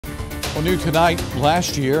Well, new tonight,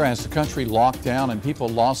 last year, as the country locked down and people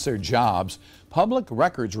lost their jobs, public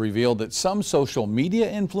records revealed that some social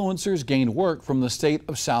media influencers gained work from the state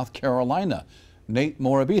of South Carolina. Nate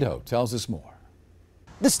Morabito tells us more.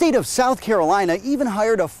 The state of South Carolina even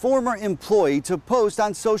hired a former employee to post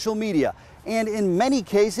on social media. And in many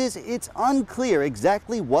cases, it's unclear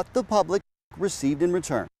exactly what the public received in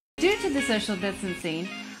return. Due to the social distancing,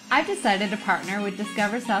 I've decided to partner with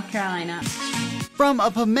Discover South Carolina. From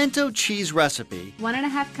a pimento cheese recipe,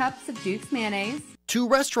 1.5 cups of Duke's mayonnaise, to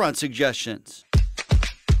restaurant suggestions,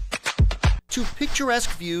 to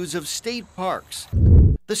picturesque views of state parks,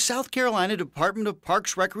 the South Carolina Department of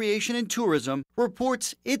Parks, Recreation and Tourism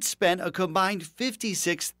reports it spent a combined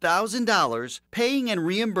 $56,000 paying and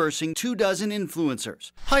reimbursing 24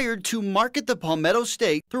 influencers hired to market the Palmetto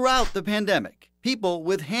State throughout the pandemic. People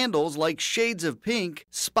with handles like Shades of Pink,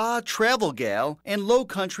 Spa Travel Gal, and Low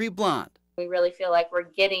Country Blonde. We really feel like we're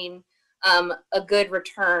getting a good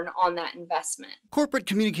return on that investment. Corporate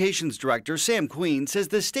Communications Director Sam Queen says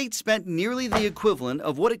the state spent nearly the equivalent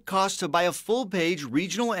of what it costs to buy a full-page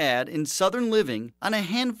regional ad in Southern Living on a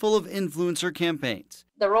handful of influencer campaigns.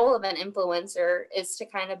 The role of an influencer is to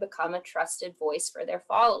kind of become a trusted voice for their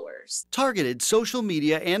followers. Targeted social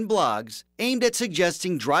media and blogs aimed at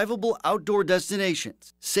suggesting drivable outdoor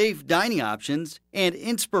destinations, safe dining options, and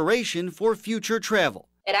inspiration for future travel.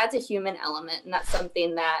 It adds a human element, and that's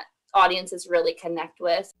something that audiences really connect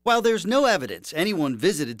with. While there's no evidence anyone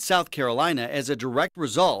visited South Carolina as a direct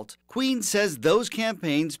result, Queen says those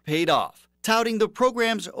campaigns paid off, touting the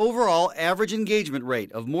program's overall average engagement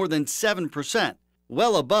rate of more than 7%,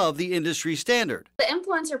 well above the industry standard. The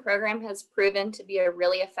influencer program has proven to be a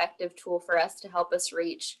really effective tool for us to help us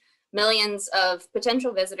reach millions of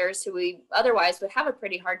potential visitors who we otherwise would have a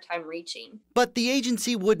pretty hard time reaching. But the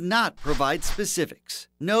agency would not provide specifics,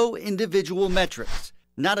 no individual metrics,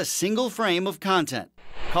 not a single frame of content,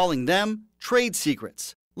 calling them trade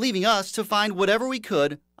secrets, leaving us to find whatever we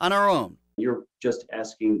could on our own. You're just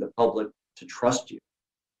asking the public to trust you,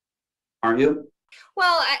 aren't you?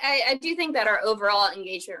 Well, I do think that our overall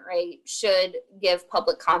engagement rate should give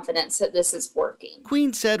public confidence that this is working.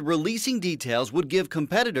 Queen said releasing details would give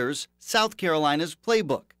competitors South Carolina's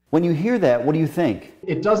playbook. When you hear that, what do you think?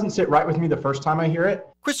 It doesn't sit right with me the first time I hear it.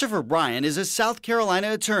 Christopher Bryan is a South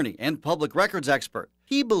Carolina attorney and public records expert.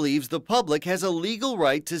 He believes the public has a legal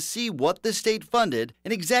right to see what the state funded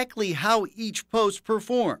and exactly how each post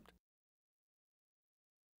performed.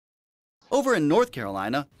 Over in North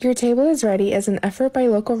Carolina, Your Table is Ready is an effort by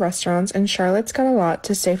local restaurants in Charlotte's Got a Lot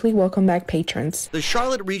to safely welcome back patrons. the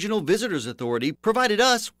Charlotte Regional Visitors Authority provided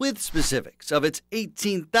us with specifics of its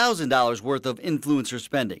 $18,000 worth of influencer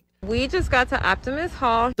spending. We just got to Optimist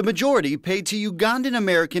Hall. The majority paid to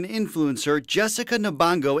Ugandan-American influencer Jessica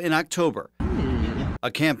Nabango in October. A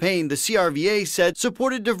campaign the CRVA said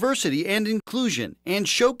supported diversity and inclusion and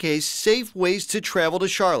showcased safe ways to travel to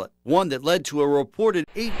Charlotte, one that led to a reported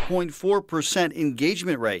 8.4%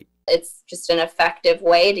 engagement rate. It's just an effective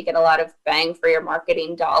way to get a lot of bang for your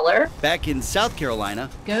marketing dollar. Back in South Carolina,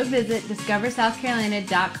 go visit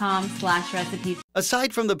discoversouthcarolina.com/recipes.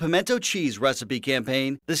 aside from the pimento cheese recipe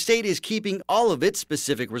campaign, the state is keeping all of its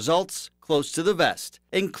specific results close to the vest,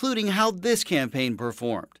 including how this campaign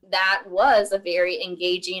performed. That was a very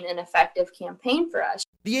engaging and effective campaign for us.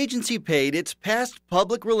 The agency paid its past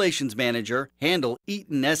public relations manager, Handle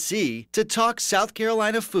Eaton SC, to talk South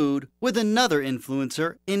Carolina food with another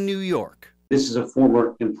influencer in New York. This is a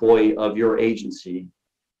former employee of your agency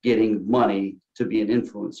getting money to be an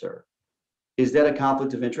influencer. Is that a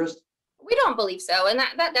conflict of interest? We don't believe so, and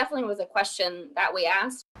that definitely was a question that we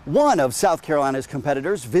asked. One of South Carolina's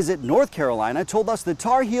competitors, Visit North Carolina, told us the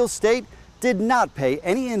Tar Heel State did not pay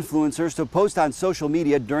any influencers to post on social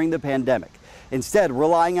media during the pandemic, instead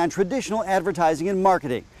relying on traditional advertising and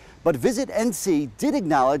marketing. But Visit NC did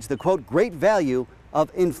acknowledge the, quote, great value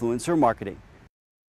of influencer marketing.